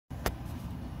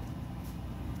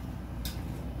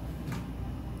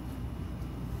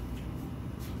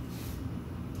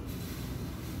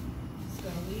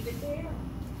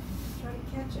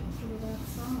it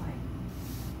outside.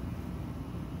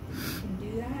 You can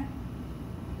do that?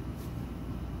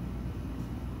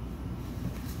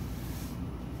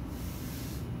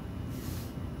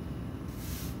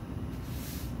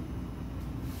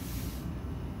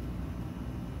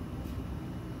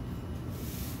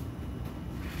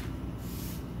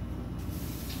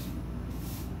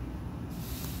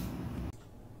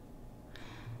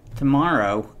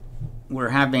 Tomorrow, we're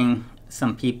having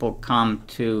some people come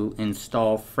to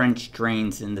install French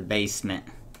drains in the basement.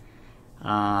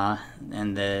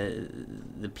 And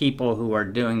the people who are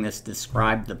doing this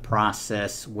describe the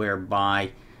process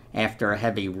whereby after a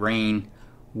heavy rain,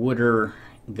 water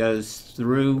goes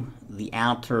through the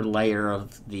outer layer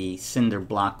of the cinder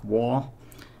block wall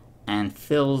and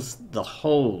fills the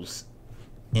holes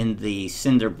in the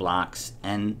cinder blocks,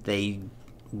 and they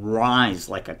rise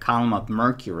like a column of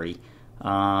mercury,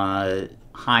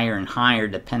 higher and higher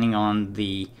depending on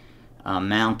the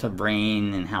amount of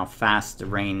rain and how fast the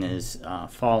rain is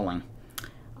falling.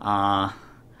 So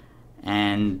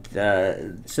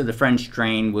the French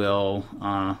drain will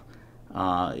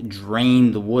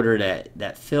drain the water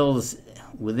that fills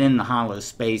within the hollow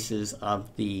spaces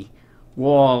of the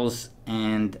walls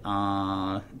and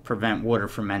prevent water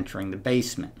from entering the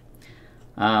basement.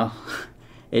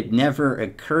 It never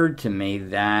occurred to me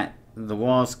that the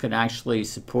walls could actually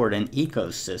support an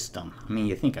ecosystem. I mean,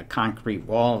 you think a concrete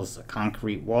wall is a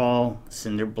concrete wall,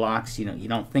 cinder blocks, you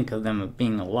don't think of them as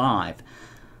being alive.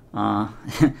 And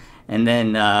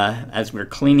then as we're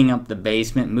cleaning up the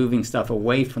basement, moving stuff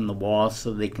away from the walls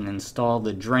so they can install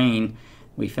the drain,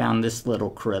 we found this little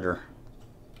critter.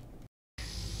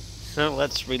 So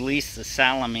let's release the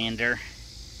salamander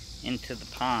into the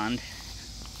pond.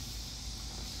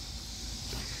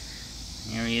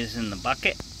 There he is in the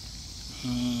bucket,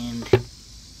 and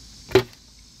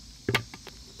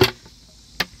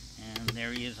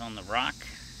there he is on the rock.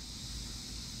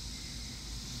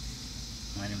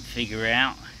 Let him figure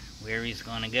out where he's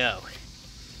going to go.